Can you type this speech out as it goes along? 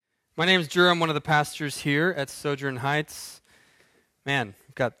My name is Drew. I'm one of the pastors here at Sojourn Heights. Man,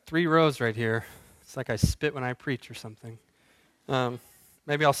 I've got 3 rows right here. It's like I spit when I preach or something.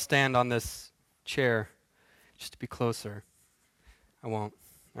 Maybe I'll stand on this chair just to be closer. I won't.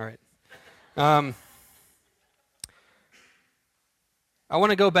 All right. I want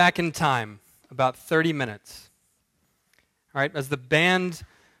to go back in time about 30 minutes. All right, as the band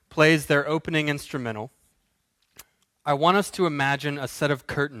plays their opening instrumental, I want us to imagine a set of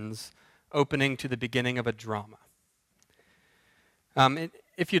curtains opening to the beginning of a drama.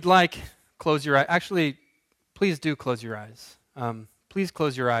 If you'd like, close your eyes. Actually, please do close your eyes. Please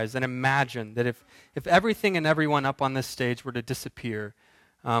close your eyes and imagine that if everything and everyone up on this stage were to disappear,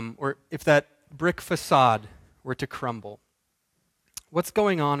 or if that brick facade were to crumble, what's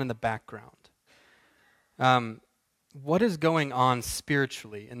going on in the background? What is going on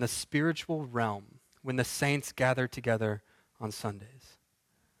spiritually in the spiritual realm when the saints gather together on Sundays?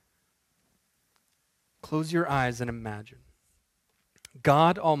 Close your eyes and imagine.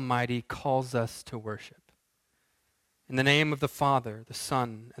 God Almighty calls us to worship. In the name of the Father, the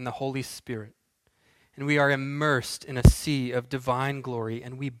Son, and the Holy Spirit. And we are immersed in a sea of divine glory,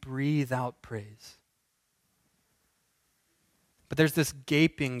 and we breathe out praise. But there's this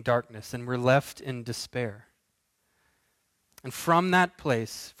gaping darkness, and we're left in despair. And from that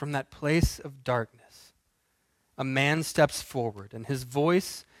place of darkness, a man steps forward, and his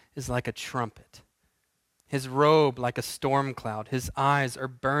voice is like a trumpet. His robe like a storm cloud. His eyes are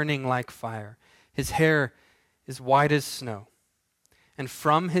burning like fire. His hair is white as snow. And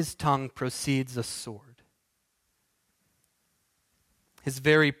from his tongue proceeds a sword. His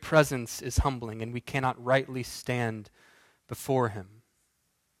very presence is humbling, and we cannot rightly stand before him.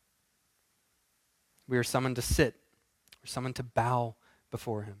 We are summoned to sit. We're summoned to bow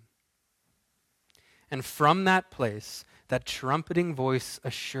before him. And from that place, that trumpeting voice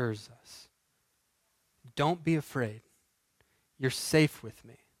assures us, don't be afraid. You're safe with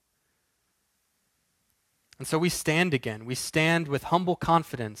me. And so we stand again. We stand with humble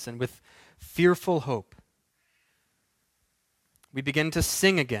confidence and with fearful hope. We begin to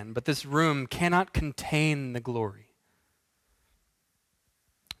sing again, but this room cannot contain the glory.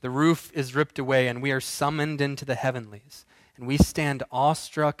 The roof is ripped away, and we are summoned into the heavenlies. And we stand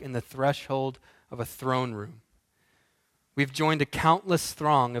awestruck in the threshold of a throne room. We've joined a countless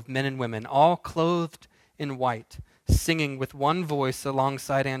throng of men and women, all clothed in white, singing with one voice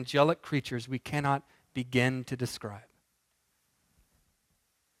alongside angelic creatures we cannot begin to describe.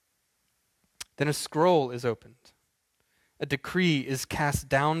 Then a scroll is opened. A decree is cast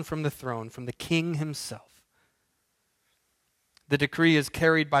down from the throne, from the King himself. The decree is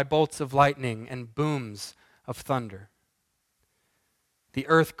carried by bolts of lightning and booms of thunder. The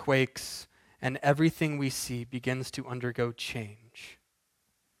earth quakes, and everything we see begins to undergo change.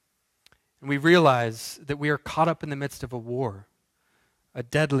 And we realize that we are caught up in the midst of a war, a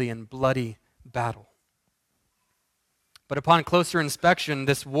deadly and bloody battle. But upon closer inspection,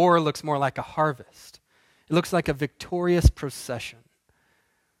 this war looks more like a harvest. It looks like a victorious procession.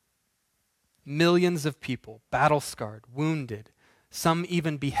 Millions of people, battle-scarred, wounded, some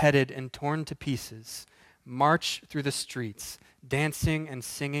even beheaded and torn to pieces, march through the streets, dancing and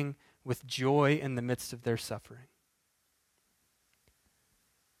singing with joy in the midst of their suffering.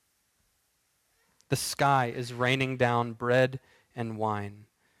 The sky is raining down bread and wine.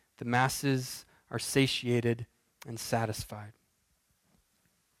 The masses are satiated and satisfied.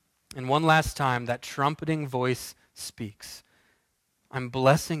 And one last time, that trumpeting voice speaks. I'm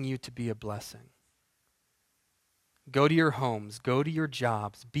blessing you to be a blessing. Go to your homes, go to your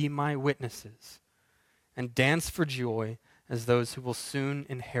jobs, be my witnesses, and dance for joy as those who will soon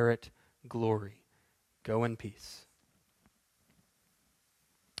inherit glory. Go in peace.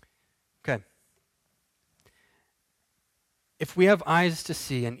 Okay. If we have eyes to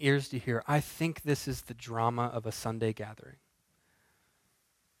see and ears to hear, I think this is the drama of a Sunday gathering.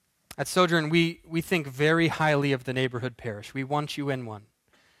 At Sojourn, we think very highly of the neighborhood parish. We want you in one.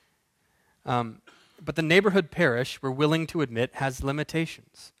 But the neighborhood parish, we're willing to admit, has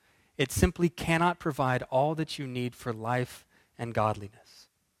limitations. It simply cannot provide all that you need for life and godliness.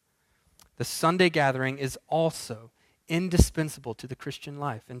 The Sunday gathering is also indispensable to the Christian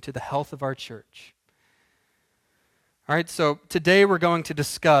life and to the health of our church. All right, so today we're going to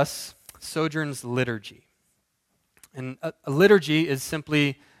discuss Sojourn's liturgy. And a liturgy is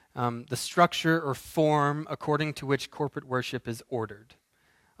simply the structure or form according to which corporate worship is ordered.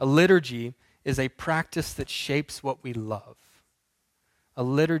 A liturgy is a practice that shapes what we love. A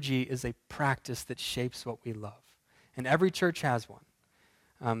liturgy is a practice that shapes what we love. And every church has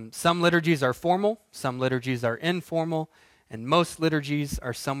one. Some liturgies are formal, some liturgies are informal, And most liturgies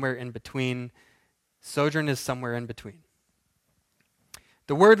are somewhere in between. Sojourn is somewhere in between.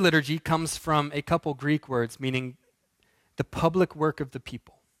 The word liturgy comes from a couple Greek words meaning the public work of the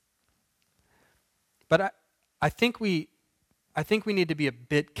people. But I think we need to be a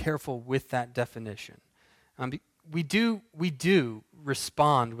bit careful with that definition. We do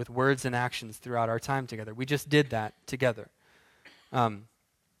respond with words and actions throughout our time together. We just did that together.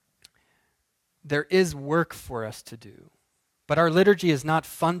 There is work for us to do, but our liturgy is not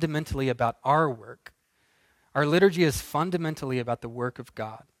fundamentally about our work. Our liturgy is fundamentally about the work of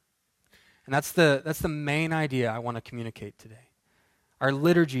God. And that's the main idea I want to communicate today. Our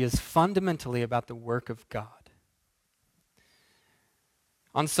liturgy is fundamentally about the work of God.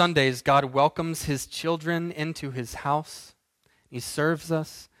 On Sundays, God welcomes his children into his house. He serves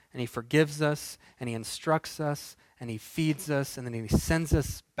us, and he forgives us, and he instructs us, and he feeds us, and then he sends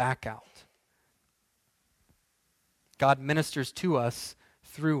us back out. God ministers to us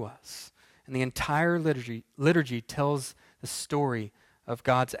through us. And the entire liturgy tells the story of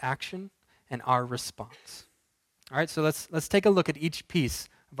God's action and our response. All right, so let's take a look at each piece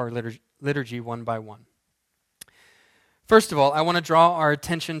of our liturgy one by one. First of all, I want to draw our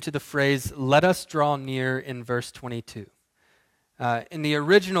attention to the phrase, "let us draw near," in verse 22. In the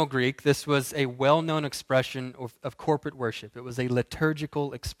original Greek, this was a well-known expression of corporate worship. It was a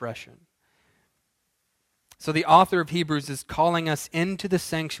liturgical expression. So the author of Hebrews is calling us into the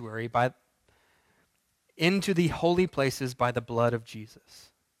sanctuary, into the holy places by the blood of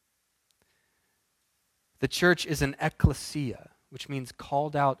Jesus. The church is an ecclesia, which means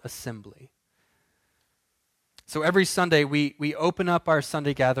called out assembly. So every Sunday, we open up our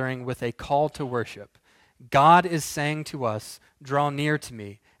Sunday gathering with a call to worship. God is saying to us, "Draw near to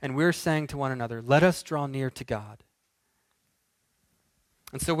me." And we're saying to one another, "Let us draw near to God."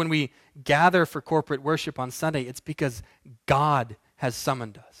 And so when we gather for corporate worship on Sunday, it's because God has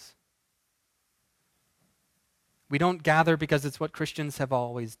summoned us. We don't gather because it's what Christians have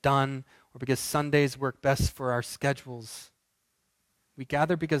always done or because Sundays work best for our schedules. We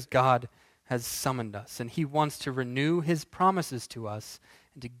gather because God has summoned us, and he wants to renew his promises to us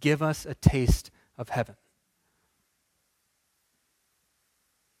and to give us a taste of heaven.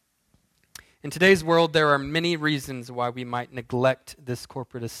 In today's world, there are many reasons why we might neglect this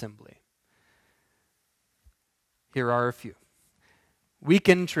corporate assembly. Here are a few.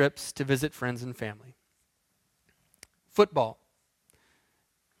 Weekend trips to visit friends and family. Football.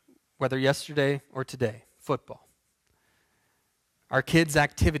 Whether yesterday or today, football. Our kids'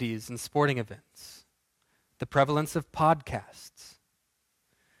 activities and sporting events. The prevalence of podcasts.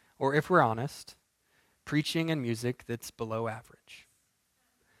 Or if we're honest, preaching and music that's below average.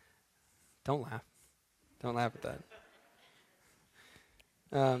 Don't laugh. Don't laugh at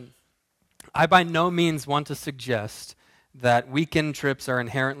that. I by no means want to suggest that weekend trips are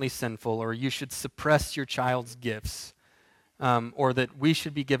inherently sinful or you should suppress your child's gifts or that we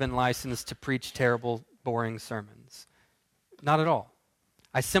should be given license to preach terrible, boring sermons. Not at all.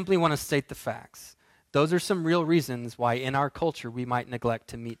 I simply want to state the facts. Those are some real reasons why in our culture we might neglect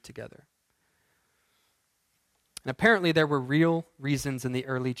to meet together. And apparently there were real reasons in the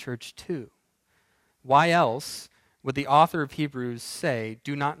early church too. Why else would the author of Hebrews say,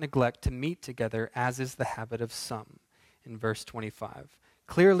 "Do not neglect to meet together as is the habit of some," in verse 25?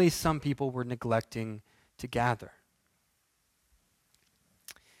 Clearly some people were neglecting to gather.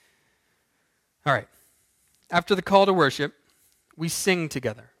 All right. After the call to worship, we sing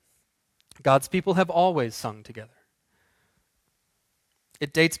together. God's people have always sung together.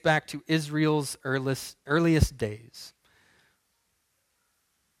 It dates back to Israel's earliest days.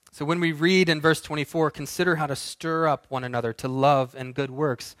 So when we read in verse 24, "Consider how to stir up one another to love and good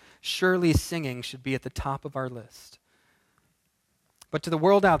works," surely singing should be at the top of our list. But to the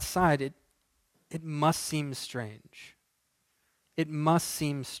world outside, it must seem strange. It must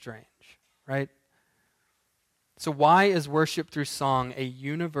seem strange, right? So why is worship through song a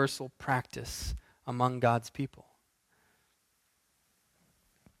universal practice among God's people?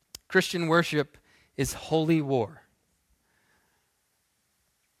 Christian worship is holy war.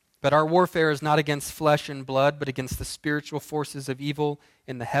 But our warfare is not against flesh and blood, but against the spiritual forces of evil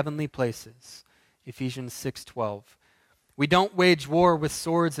in the heavenly places. Ephesians 6:12. We don't wage war with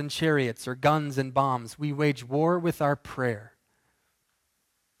swords and chariots or guns and bombs. We wage war with our prayer,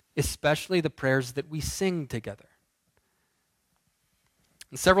 especially the prayers that we sing together.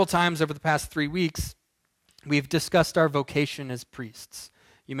 And several times over the past 3 weeks, we've discussed our vocation as priests.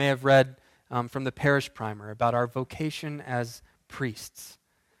 You may have read from the parish primer about our vocation as priests.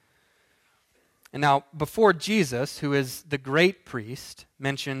 And now, before Jesus, who is the great priest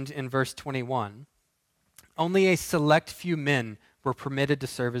mentioned in verse 21, only a select few men were permitted to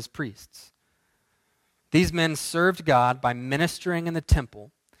serve as priests. These men served God by ministering in the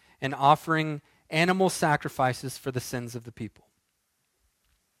temple and offering animal sacrifices for the sins of the people.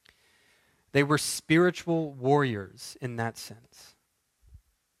 They were spiritual warriors in that sense.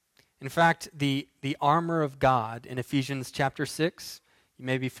 In fact, the armor of God in Ephesians chapter 6, you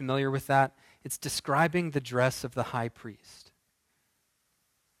may be familiar with that, it's describing the dress of the high priest.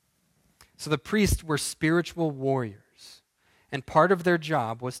 So the priests were spiritual warriors, and part of their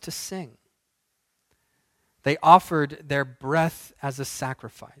job was to sing. They offered their breath as a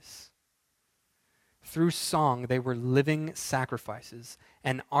sacrifice. Through song, they were living sacrifices,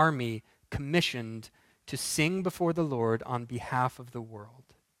 an army commissioned to sing before the Lord on behalf of the world.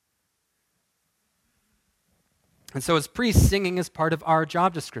 And so as priests, singing is part of our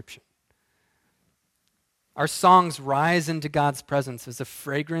job description. Our songs rise into God's presence as a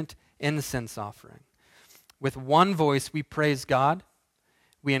fragrant incense offering. With one voice, we praise God,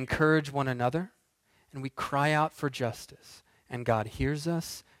 we encourage one another, and we cry out for justice. And God hears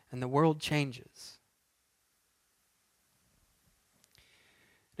us, and the world changes.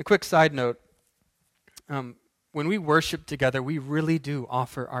 A quick side note, when we worship together, we really do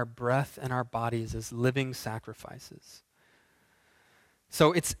offer our breath and our bodies as living sacrifices.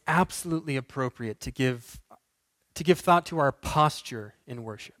 So it's absolutely appropriate to give thought to our posture in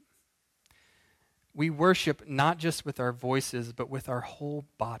worship. We worship not just with our voices, but with our whole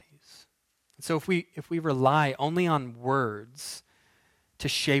bodies. So if we rely only on words to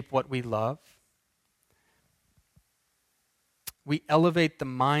shape what we love, we elevate the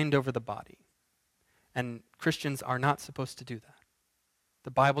mind over the body. And Christians are not supposed to do that.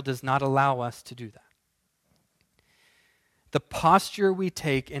 The Bible does not allow us to do that. The posture we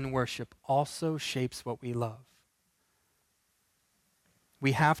take in worship also shapes what we love.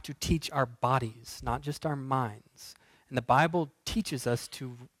 We have to teach our bodies, not just our minds. And the Bible teaches us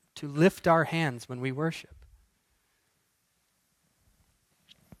to lift our hands when we worship.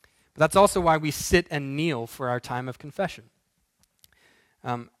 But that's also why we sit and kneel for our time of confession.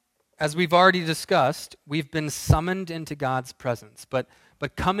 As we've already discussed, we've been summoned into God's presence, but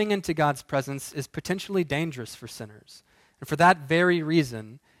coming into God's presence is potentially dangerous for sinners. And for that very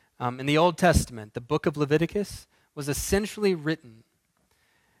reason, in the Old Testament, the book of Leviticus was essentially written.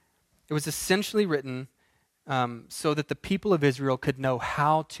 It was essentially written so that the people of Israel could know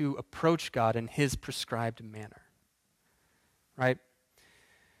how to approach God in his prescribed manner. Right?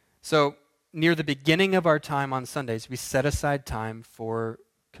 So, near the beginning of our time on Sundays, we set aside time for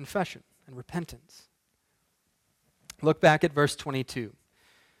confession and repentance. Look back at verse 22.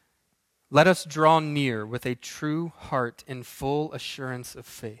 Let us draw near with a true heart in full assurance of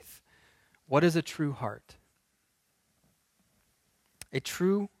faith. What is a true heart? A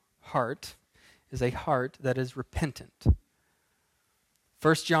true heart is a heart that is repentant.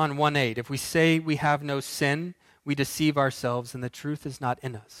 1 John 1:8, if we say we have no sin, we deceive ourselves and the truth is not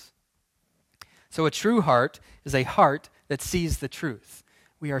in us. So a true heart is a heart that sees the truth.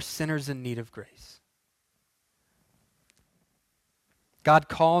 We are sinners in need of grace. God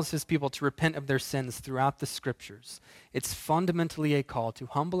calls his people to repent of their sins throughout the scriptures. It's fundamentally a call to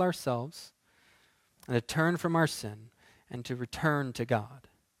humble ourselves and to turn from our sin and to return to God.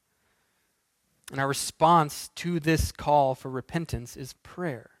 And our response to this call for repentance is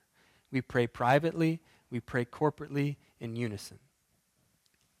prayer. We pray privately, we pray corporately in unison.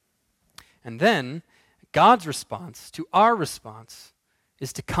 And then God's response to our response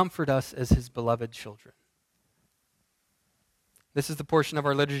is to comfort us as his beloved children. This is the portion of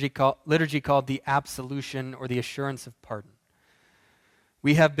our liturgy called the absolution or the assurance of pardon.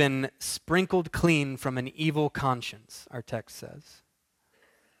 We have been sprinkled clean from an evil conscience, our text says.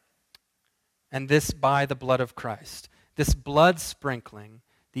 And this by the blood of Christ. This blood sprinkling,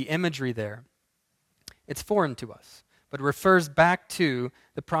 the imagery there, it's foreign to us, but refers back to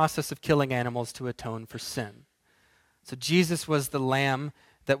the process of killing animals to atone for sin. So Jesus was the lamb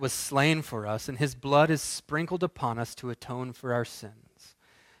that was slain for us, and his blood is sprinkled upon us to atone for our sins.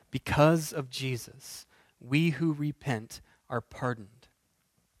 Because of Jesus, we who repent are pardoned.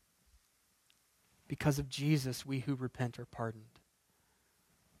 Because of Jesus, we who repent are pardoned.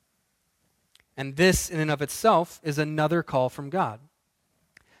 And this, in and of itself, is another call from God.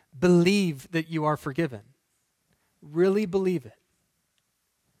 Believe that you are forgiven. Really believe it.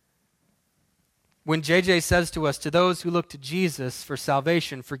 When JJ says to us, to those who look to Jesus for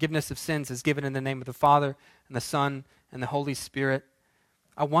salvation, forgiveness of sins is given in the name of the Father and the Son and the Holy Spirit,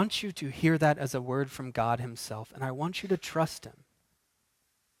 I want you to hear that as a word from God himself, and I want you to trust him.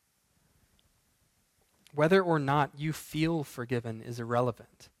 Whether or not you feel forgiven is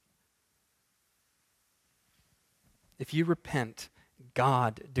irrelevant. If you repent,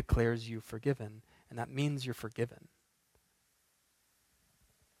 God declares you forgiven, and that means you're forgiven.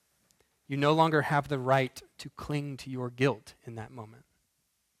 You no longer have the right to cling to your guilt in that moment.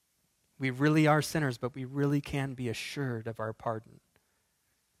 We really are sinners, but we really can be assured of our pardon.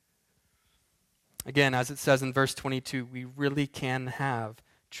 Again, as it says in verse 22, we really can have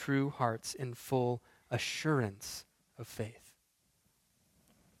true hearts in full assurance of faith.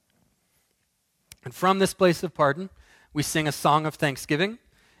 And from this place of pardon, we sing a song of thanksgiving,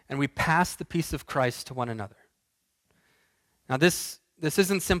 and we pass the peace of Christ to one another. Now, this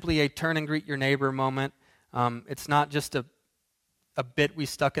isn't simply a turn and greet your neighbor moment. It's not just a bit we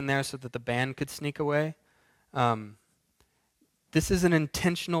stuck in there so that the band could sneak away. This is an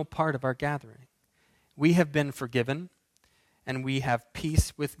intentional part of our gathering. We have been forgiven, and we have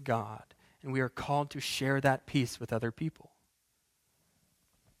peace with God, and we are called to share that peace with other people.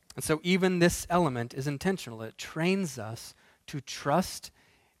 And so even this element is intentional. It trains us to trust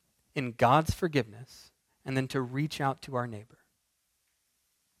in God's forgiveness and then to reach out to our neighbor.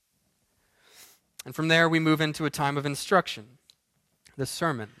 And from there, we move into a time of instruction, the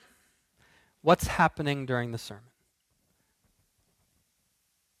sermon. What's happening during the sermon?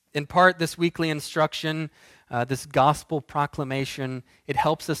 In part, this weekly instruction, this gospel proclamation, it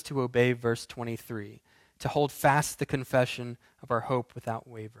helps us to obey verse 23, to hold fast the confession of our hope without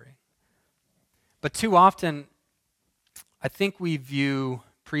wavering. But too often, I think we view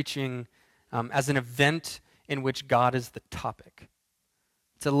preaching as an event in which God is the topic.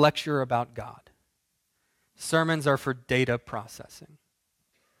 It's a lecture about God. Sermons are for data processing.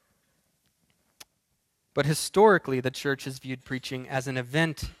 But historically, the church has viewed preaching as an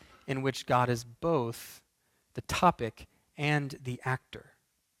event in which God is both the topic and the actor.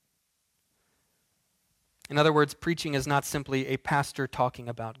 In other words, preaching is not simply a pastor talking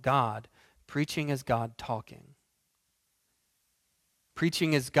about God. Preaching is God talking.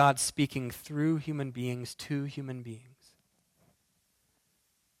 Preaching is God speaking through human beings to human beings.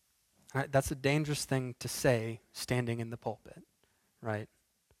 All right, that's a dangerous thing to say standing in the pulpit, right?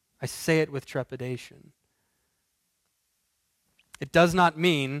 I say it with trepidation. It does not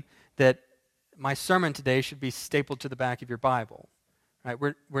mean that my sermon today should be stapled to the back of your Bible. Right?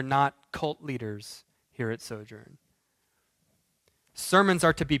 We're not cult leaders here at Sojourn. Sermons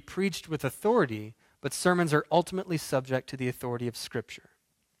are to be preached with authority, but sermons are ultimately subject to the authority of Scripture.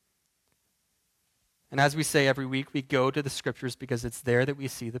 And as we say every week, we go to the Scriptures because it's there that we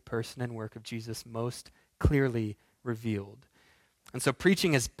see the person and work of Jesus most clearly revealed. And so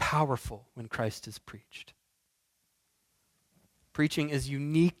preaching is powerful when Christ is preached. Preaching is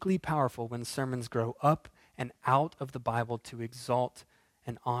uniquely powerful when sermons grow up and out of the Bible to exalt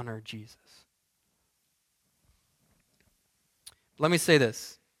and honor Jesus. Let me say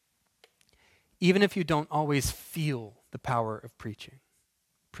this. Even if you don't always feel the power of preaching,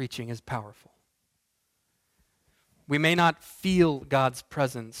 preaching is powerful. We may not feel God's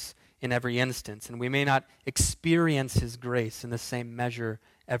presence in every instance, and we may not experience His grace in the same measure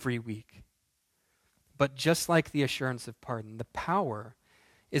every week. But just like the assurance of pardon, the power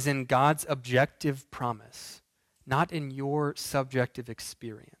is in God's objective promise, not in your subjective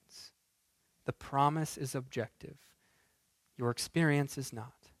experience. The promise is objective. Your experience is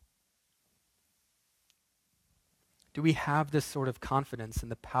not. Do we have this sort of confidence in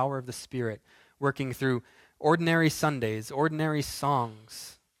the power of the Spirit working through ordinary Sundays, ordinary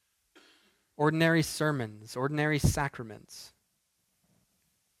songs, ordinary sermons, ordinary sacraments?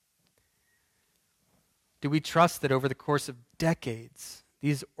 Do we trust that over the course of decades,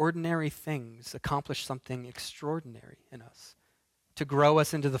 these ordinary things accomplish something extraordinary in us to grow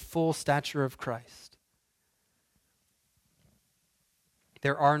us into the full stature of Christ?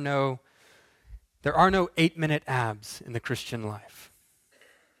 There are no 8-minute abs in the Christian life.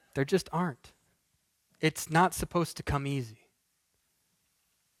 There just aren't. It's not supposed to come easy.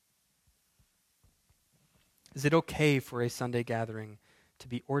 Is it okay for a Sunday gathering to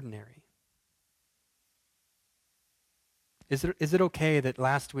be ordinary? Is it okay that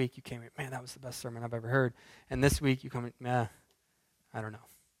last week you came, man, that was the best sermon I've ever heard, and this week you come, I don't know.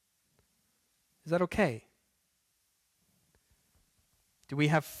 Is that okay? Do we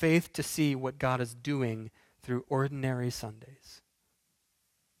have faith to see what God is doing through ordinary Sundays?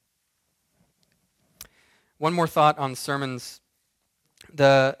 One more thought on sermons.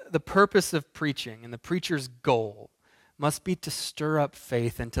 The purpose of preaching and the preacher's goal must be to stir up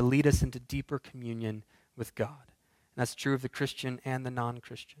faith and to lead us into deeper communion with God. And that's true of the Christian and the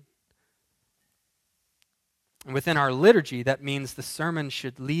non-Christian. And within our liturgy, that means the sermon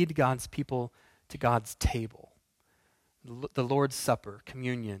should lead God's people to God's table. The Lord's Supper,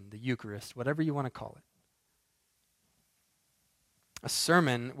 communion, the Eucharist, whatever you want to call it. A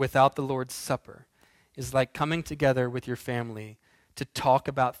sermon without the Lord's Supper is like coming together with your family to talk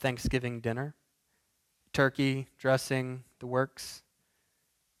about Thanksgiving dinner, turkey, dressing, the works,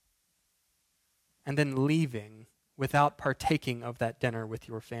 and then leaving without partaking of that dinner with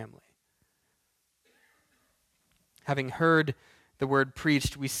your family. Having heard the word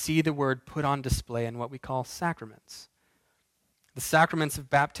preached, we see the word put on display in what we call sacraments. The sacraments of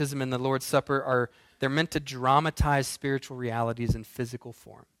baptism and the Lord's Supper they're meant to dramatize spiritual realities in physical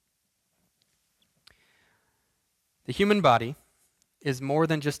form. The human body is more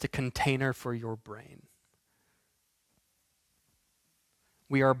than just a container for your brain.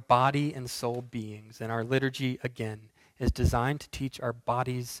 We are body and soul beings, and our liturgy, again, is designed to teach our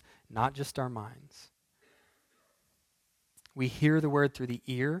bodies, not just our minds. We hear the word through the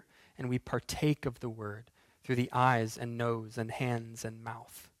ear, and we partake of the word through the eyes and nose and hands and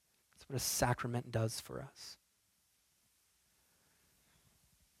mouth. That's what a sacrament does for us.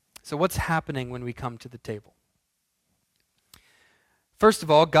 So what's happening when we come to the table? First of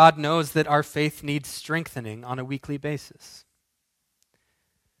all, God knows that our faith needs strengthening on a weekly basis.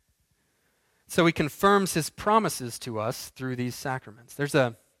 So he confirms his promises to us through these sacraments. There's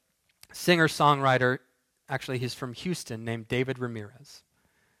a singer-songwriter, actually he's from Houston, named David Ramirez.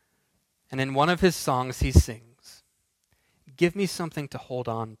 And in one of his songs he sings, "Give me something to hold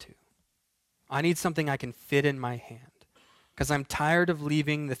on to. I need something I can fit in my hand, because I'm tired of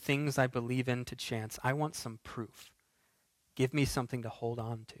leaving the things I believe in to chance. I want some proof. Give me something to hold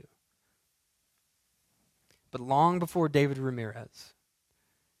on to." But long before David Ramirez,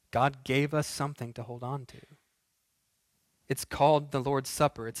 God gave us something to hold on to. It's called the Lord's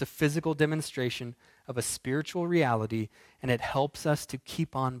Supper. It's a physical demonstration of a spiritual reality, and it helps us to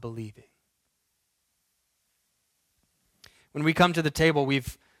keep on believing. When we come to the table,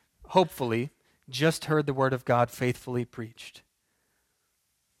 we've hopefully just heard the word of God faithfully preached.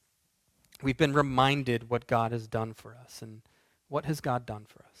 We've been reminded what God has done for us. And what has God done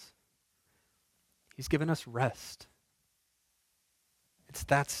for us? He's given us rest. It's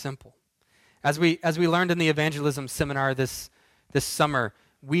that simple. As we learned in the evangelism seminar this summer,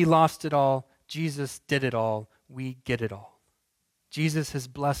 we lost it all, Jesus did it all, we get it all. Jesus has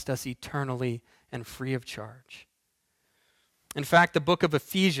blessed us eternally and free of charge. In fact, the book of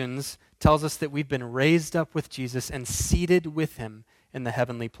Ephesians tells us that we've been raised up with Jesus and seated with him in the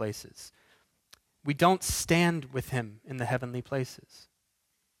heavenly places. We don't stand with him in the heavenly places.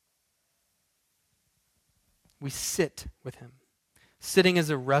 We sit with him. Sitting is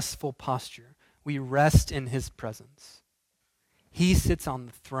a restful posture. We rest in his presence. He sits on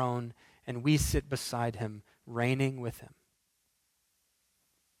the throne, and we sit beside him, reigning with him.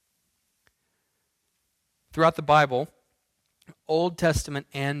 Throughout the Bible, Old Testament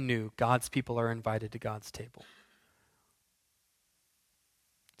and New, God's people are invited to God's table.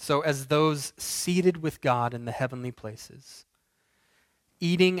 So as those seated with God in the heavenly places,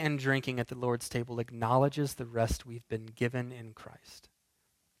 eating and drinking at the Lord's table acknowledges the rest we've been given in Christ.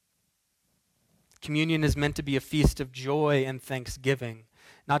 Communion is meant to be a feast of joy and thanksgiving,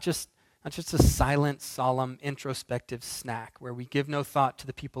 not just a silent, solemn, introspective snack where we give no thought to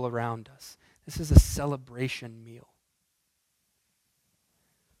the people around us. This is a celebration meal.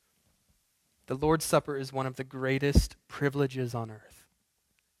 The Lord's Supper is one of the greatest privileges on earth.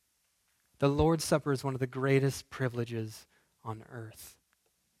 The Lord's Supper is one of the greatest privileges on earth.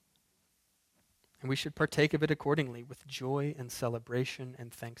 And we should partake of it accordingly with joy and celebration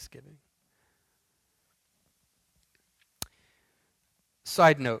and thanksgiving.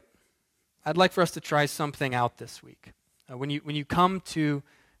 Side note, I'd like for us to try something out this week. When you come to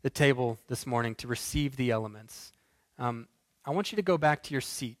the table this morning to receive the elements, I want you to go back to your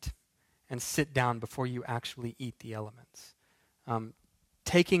seat and sit down before you actually eat the elements.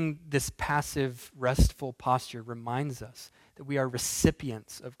 Taking this passive, restful posture reminds us that we are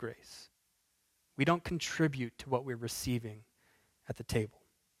recipients of grace. We don't contribute to what we're receiving at the table.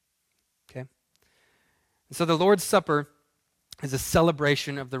 Okay? And so the Lord's Supper is a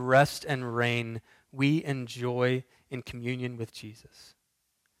celebration of the rest and reign we enjoy in communion with Jesus.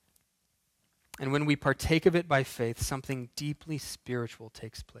 And when we partake of it by faith, something deeply spiritual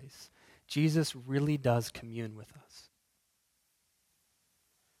takes place. Jesus really does commune with us.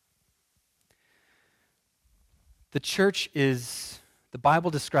 The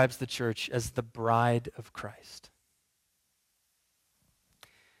Bible describes the church as the bride of Christ.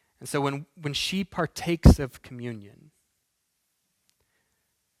 And so when she partakes of communion,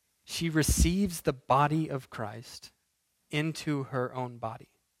 she receives the body of Christ into her own body.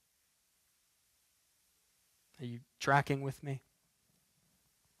 Are you tracking with me?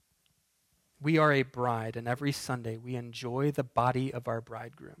 We are a bride, and every Sunday we enjoy the body of our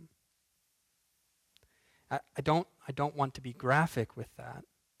bridegroom. I don't want to be graphic with that,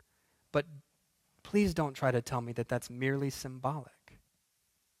 but please don't try to tell me that that's merely symbolic.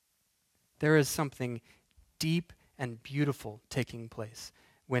 There is something deep and beautiful taking place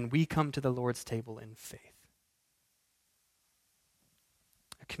when we come to the Lord's table in faith.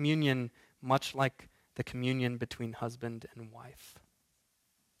 A communion much like the communion between husband and wife.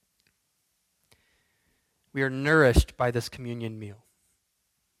 We are nourished by this communion meal.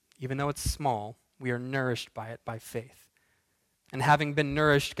 Even though it's small, we are nourished by it by faith. And having been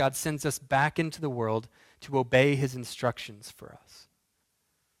nourished, God sends us back into the world to obey his instructions for us.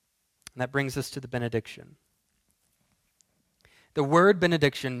 And that brings us to the benediction. The word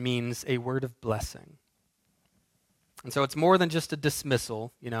benediction means a word of blessing. And so it's more than just a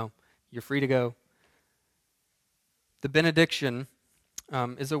dismissal, you're free to go. The benediction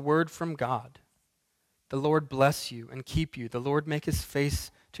is a word from God. The Lord bless you and keep you. The Lord make his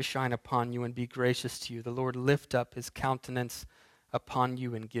face to shine upon you and be gracious to you. The Lord lift up his countenance upon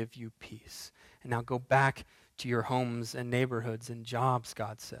you and give you peace. And now go back to your homes and neighborhoods and jobs,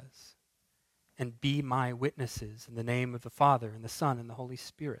 God says, and be my witnesses in the name of the Father and the Son and the Holy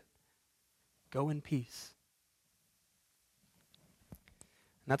Spirit. Go in peace.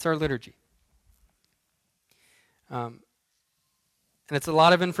 And that's our liturgy. And it's a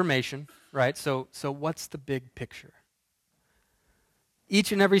lot of information, right? So what's the big picture?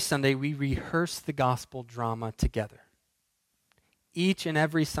 Each and every Sunday, we rehearse the gospel drama together. Each and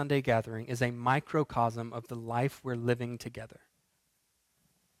every Sunday gathering is a microcosm of the life we're living together.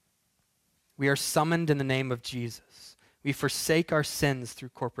 We are summoned in the name of Jesus. We forsake our sins through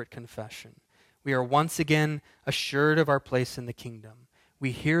corporate confession. We are once again assured of our place in the kingdom.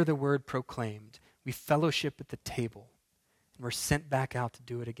 We hear the word proclaimed. We fellowship at the table. And we're sent back out to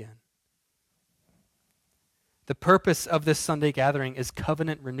do it again. The purpose of this Sunday gathering is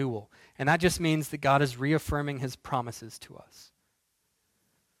covenant renewal, and that just means that God is reaffirming his promises to us.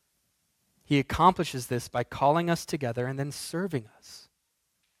 He accomplishes this by calling us together and then serving us.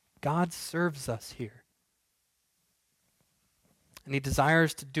 God serves us here. And he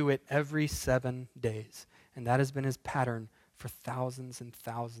desires to do it every 7 days, and that has been his pattern for thousands and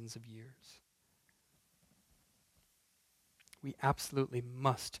thousands of years. We absolutely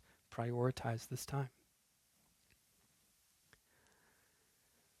must prioritize this time.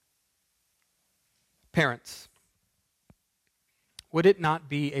 Parents, would it not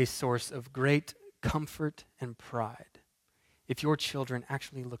be a source of great comfort and pride if your children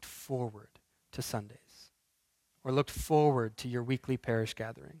actually looked forward to Sundays or looked forward to your weekly parish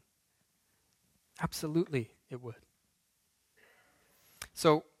gathering? Absolutely, it would.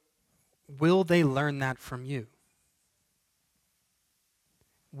 So, will they learn that from you?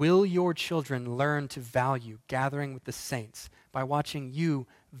 Will your children learn to value gathering with the saints by watching you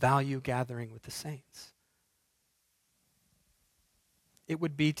value gathering with the saints? It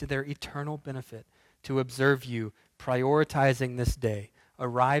would be to their eternal benefit to observe you prioritizing this day,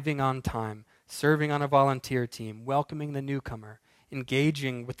 arriving on time, serving on a volunteer team, welcoming the newcomer,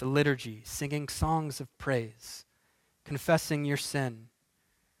 engaging with the liturgy, singing songs of praise, confessing your sin,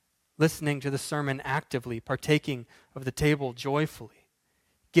 listening to the sermon actively, partaking of the table joyfully,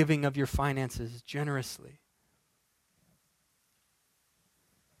 giving of your finances generously.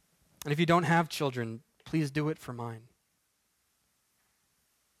 And if you don't have children, please do it for mine.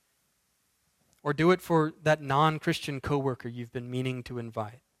 Or do it for that non-Christian coworker you've been meaning to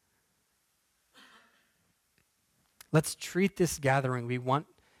invite. Let's treat this gathering how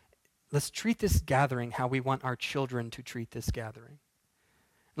we want our children to treat this gathering.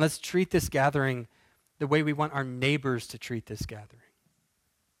 Let's treat this gathering the way we want our neighbors to treat this gathering.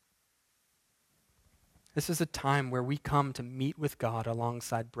 This is a time where we come to meet with God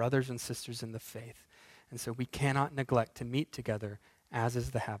alongside brothers and sisters in the faith. And so we cannot neglect to meet together, as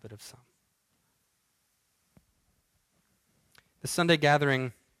is the habit of some. The Sunday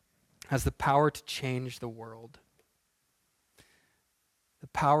gathering has the power to change the world. The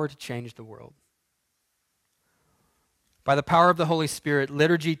power to change the world. By the power of the Holy Spirit,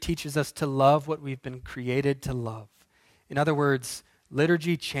 liturgy teaches us to love what we've been created to love. In other words,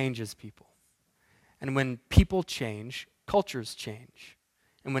 liturgy changes people. And when people change, cultures change.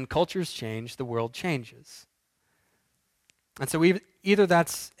 And when cultures change, the world changes. And so either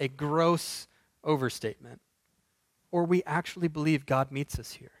that's a gross overstatement, or we actually believe God meets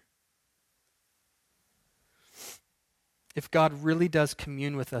us here. If God really does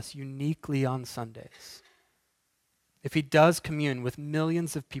commune with us uniquely on Sundays, if he does commune with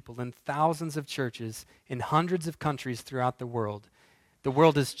millions of people in thousands of churches in hundreds of countries throughout the world, The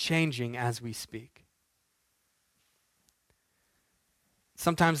world is changing as we speak.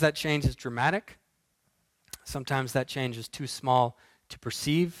 Sometimes that change is dramatic. Sometimes that change is too small to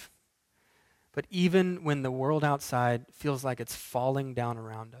perceive. But even when the world outside feels like it's falling down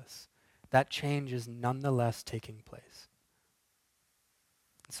around us, that change is nonetheless taking place.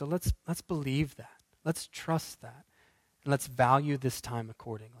 So let's believe that. Let's trust that. And let's value this time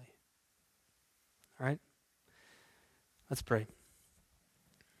accordingly. All right? Let's pray.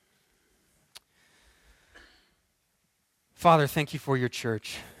 Father, thank you for your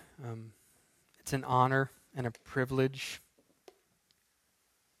church. It's an honor and a privilege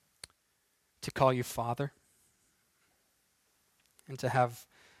to call you Father and to have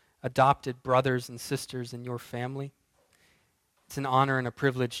adopted brothers and sisters in your family. It's an honor and a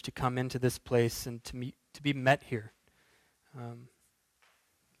privilege to come into this place and to be met here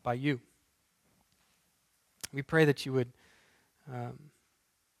by you. We pray that you would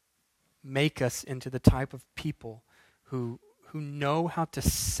make us into the type of people who know how to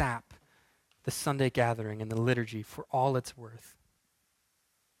sap the Sunday gathering and the liturgy for all it's worth.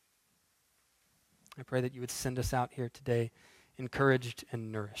 I pray that you would send us out here today encouraged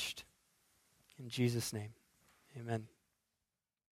and nourished. In Jesus' name, amen.